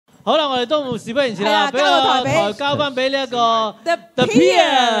好啦，我哋都事不宜遲啦，俾個台交翻俾呢一個 The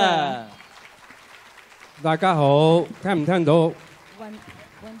Peer。大家好，聽唔聽到？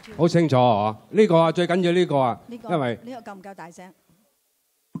好清楚啊！呢個啊，最緊要呢個啊，因為呢個夠唔夠大聲？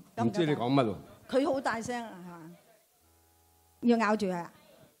唔知你講乜喎？佢好大聲啊，係嘛？要咬住佢啊！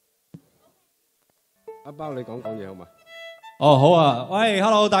阿包，你講嘢好嘛？哦，好啊！喂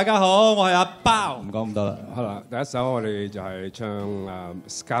 ，Hello， 大家好，我係阿包。唔講咁多啦。好啦，第一首我哋就係唱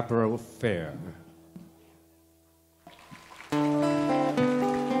Scarborough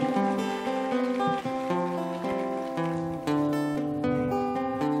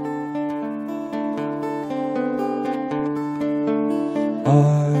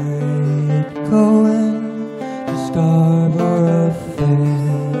going to Scarborough Fair.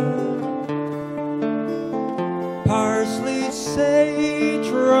 Parsley, sage,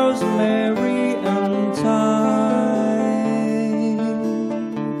 rosemary, and thyme.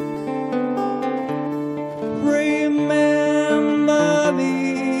 Remember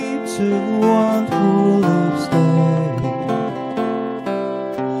me to one who lives there.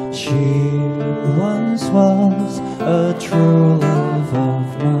 She once was a true love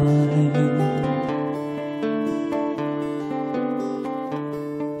of mine.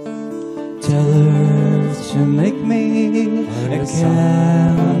 Tell her to make me a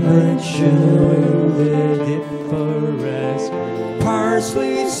Cambridge with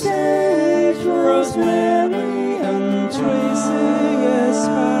parsley, sage, rosemary, and tracing a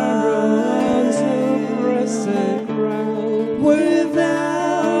sparrow and russet ground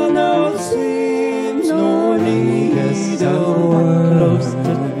without no seams nor needs of words.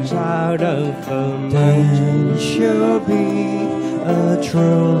 Child of then she'll be a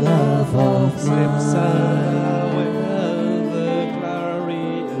true love of mine.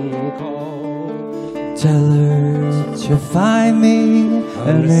 Tell her to find me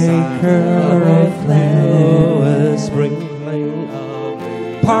an acre of land, sprinkling of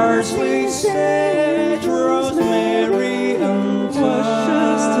parsley, sage, rosemary, and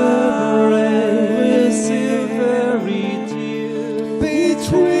Worcester bread, silvery dew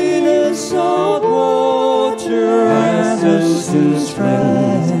between a salt water and a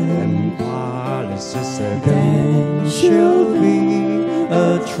strand, and policies. Then she'll be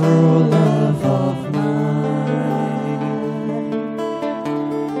a true love of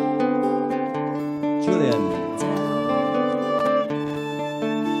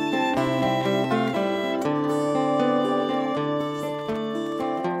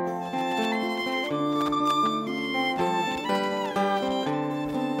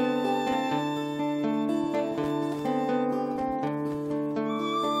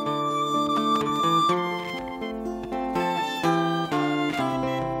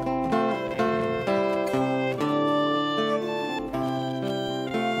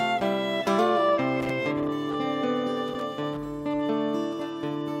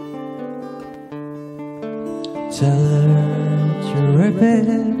Tell her to rip it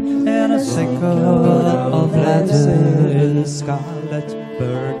in a sickle of leather in scarlet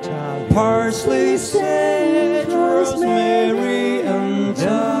bird, parsley, sage, rosemary, and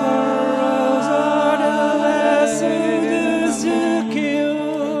thyme are the lessons to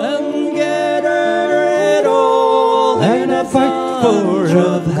kill and gather it all in a fight for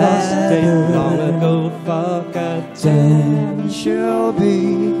of head long ago forgotten. She'll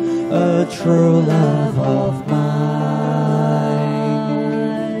be a true love of mine.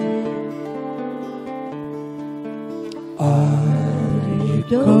 Are you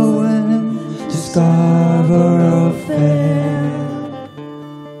going to Scarborough Fair?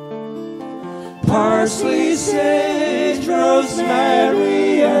 Parsley, sage,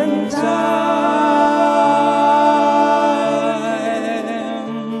 rosemary, and thyme.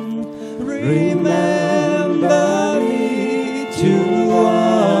 Remember me to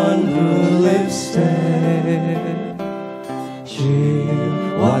one who lives there. She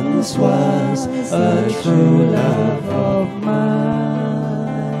once was a true love of mine.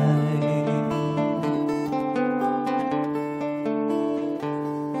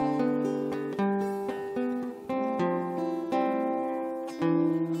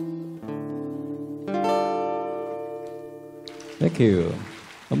 Thank you。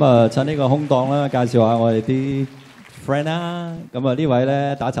咁啊，趁呢個空檔啦，介紹下我哋啲 friend 啦。咁啊，呢位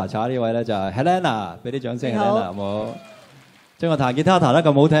咧打查查呢位咧就係 Helena， 俾啲掌聲 Helena 好冇？將個彈吉他彈得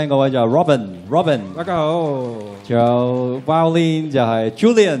咁好聽嗰位就係 Robin。大家好。仲有 Violin 就係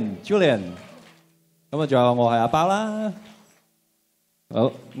Julian。咁啊，仲有我係阿包啦。好，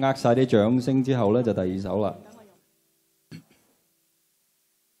握晒啲掌聲之後咧，就第二首啦。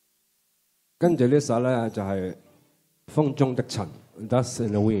跟住呢首咧就係風中的塵， Dust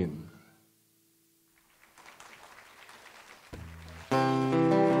in the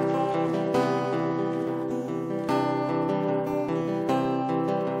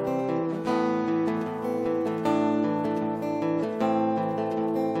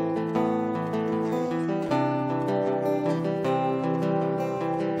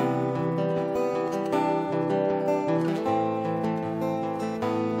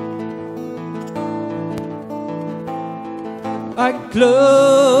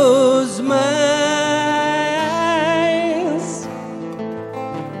close my eyes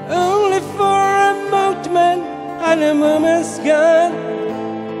only for a moment, and a moment's gone.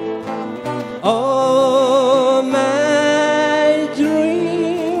 All my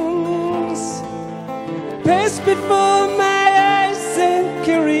dreams pass before my eyes in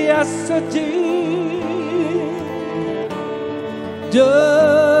curiosity.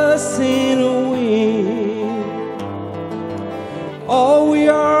 Dust in the wind. All we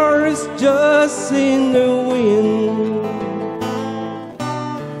are is dust in the wind.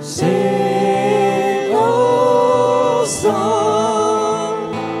 Same old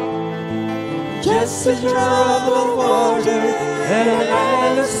song, just a drop of water and a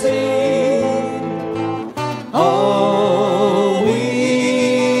line of sea. All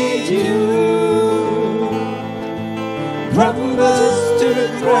we do crumbles to the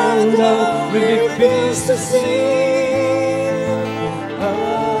ground, all we refuse to see.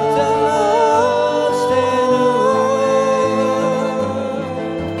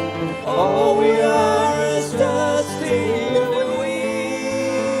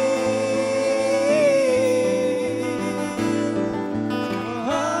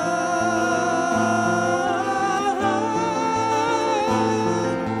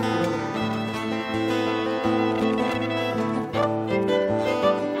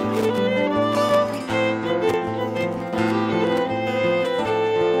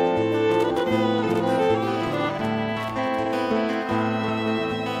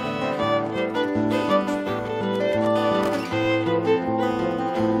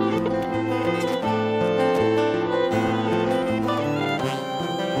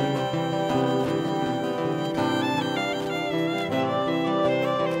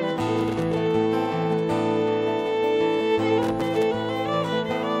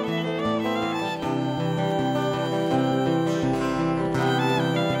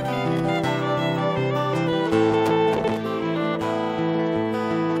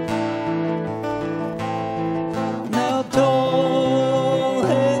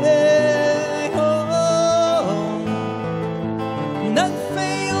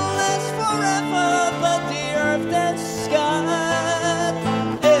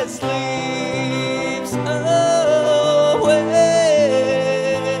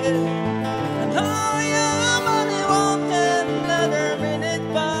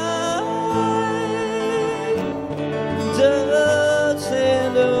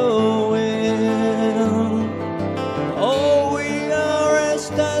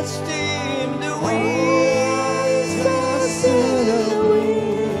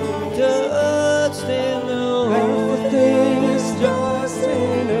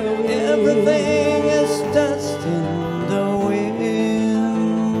 Everything is dust in the wind.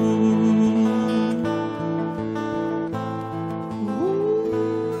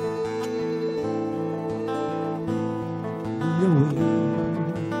 The wind,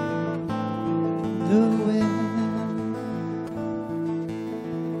 the wind.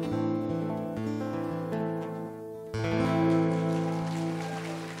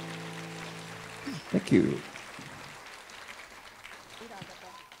 Thank you.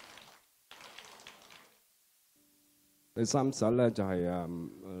第三首咧就係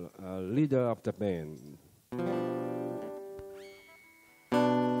Leader of the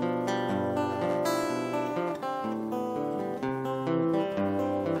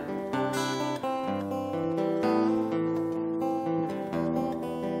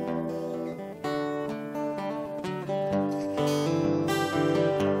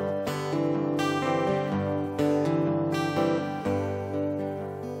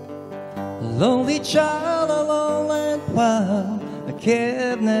child, alone and wild, a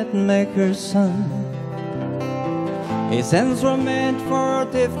cabinet maker's son. His hands were meant for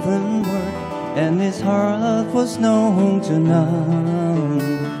different work, and his heart was known to none.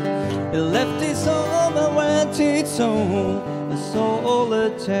 He left his home and went its own, a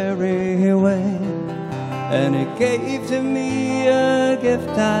solitary way. And he gave to me a gift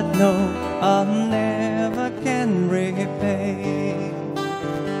I know I never can repay.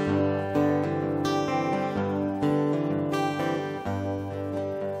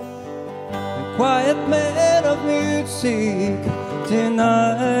 Quiet man of music,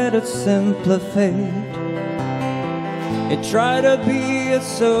 denied its simpler fate. He tried to be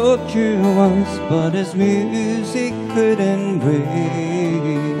so cute once, but his music couldn't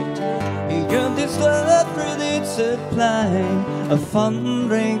wait. He yearned his love with its supplying a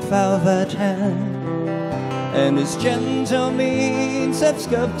thundering velvet hand, and his gentle means of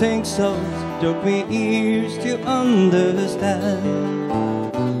sculpting souls took me years to understand.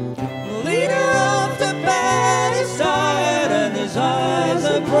 Leader of the bad side, and his eyes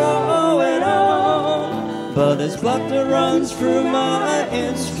are growing on, but his blood that runs through my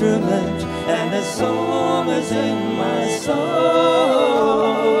instrument, and his song is in my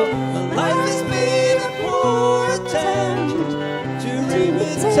soul. Life has been a poor attempt to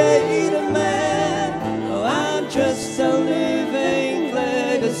imitate a man. Oh, I'm just a living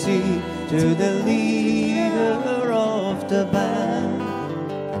legacy to the leader of the band.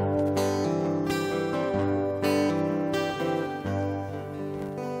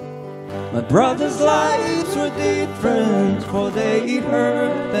 My brothers' lives were different, for they'd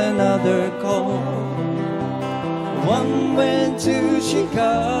heard another call. One went to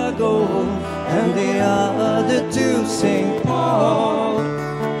Chicago and the other to St. Paul.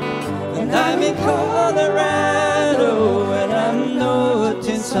 And I'm in Colorado and I'm not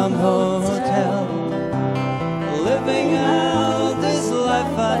in some hotel, living out this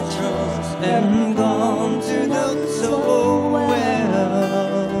life I chose and gone to know so well.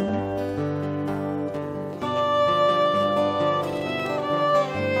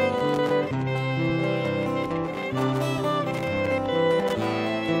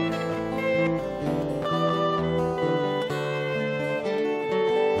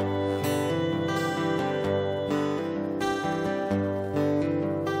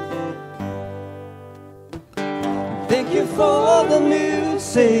 Thank you for the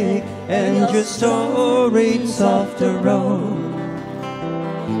music and your stories of the road.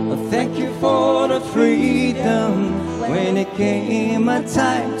 Thank you for the freedom when it came my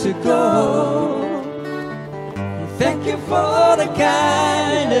time to go. Thank you for the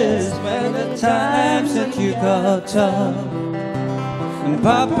kindness when the times that you got tough. And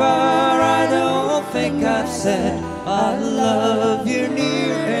Papa, I don't think I've said I love you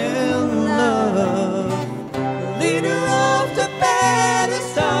near in love. Leader of the band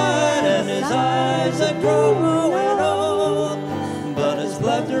side, and his eyes are growing old, but his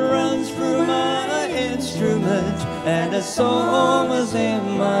blood runs through my instrument, and his song is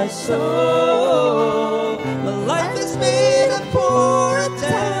in my soul. My life has been a poor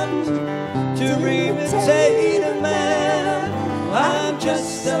attempt to imitate a man. I'm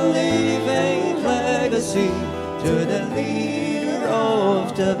just a living legacy to the leader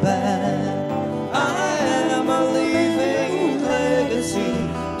of the band. I am a living legacy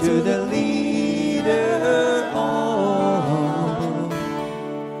to the leader of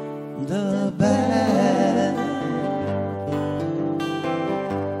the band.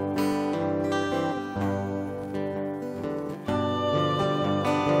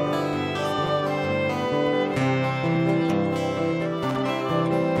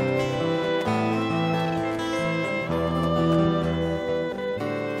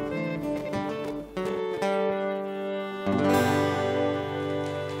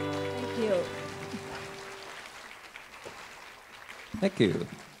 Thank you，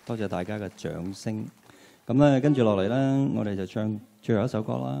 多謝大家嘅掌聲。咁咧，跟住落嚟咧，我哋就唱最後一首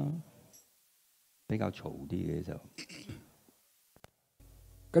歌啦，比較嘈啲嘅呢首。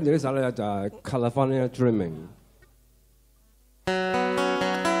跟住呢首咧就係 California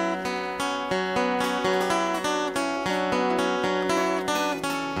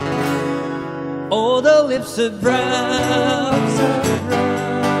Dreaming。All the lips are brown,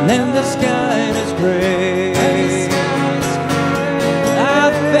 and the sky is gray.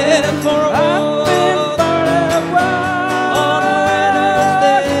 I've been for a walk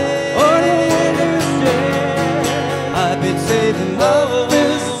on a winter's day. I've been saving love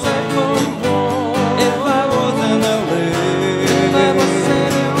if I wasn't away.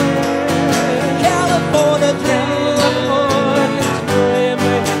 California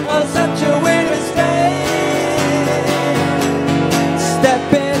dreaming on such a winter's day.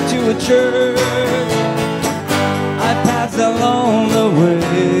 Step into a church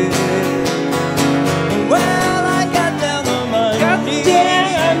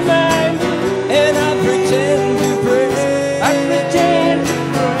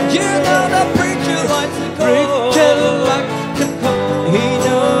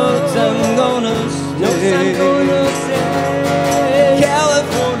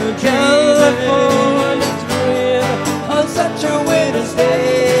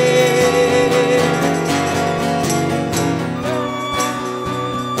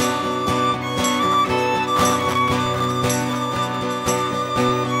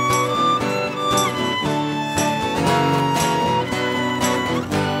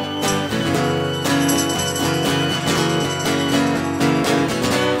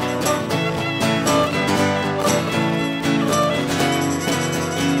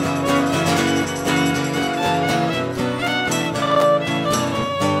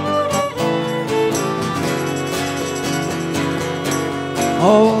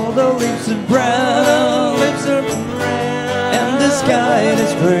All the leaves are brown, and the sky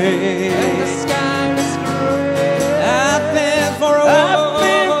is gray. I've been for a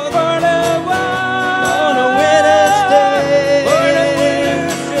walk on a winter's day.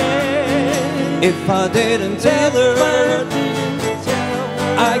 If I didn't tell her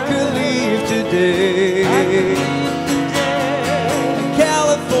I could leave today.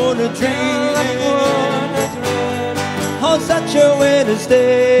 California dream on such a winter's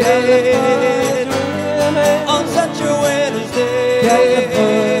day. On such a winter's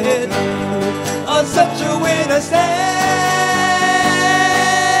day. On such a winter's day.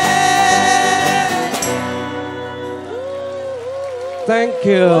 Thank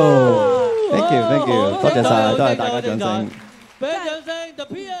you， thank you， 多謝晒，多謝大家掌聲。俾掌聲 The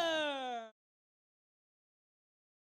Pier。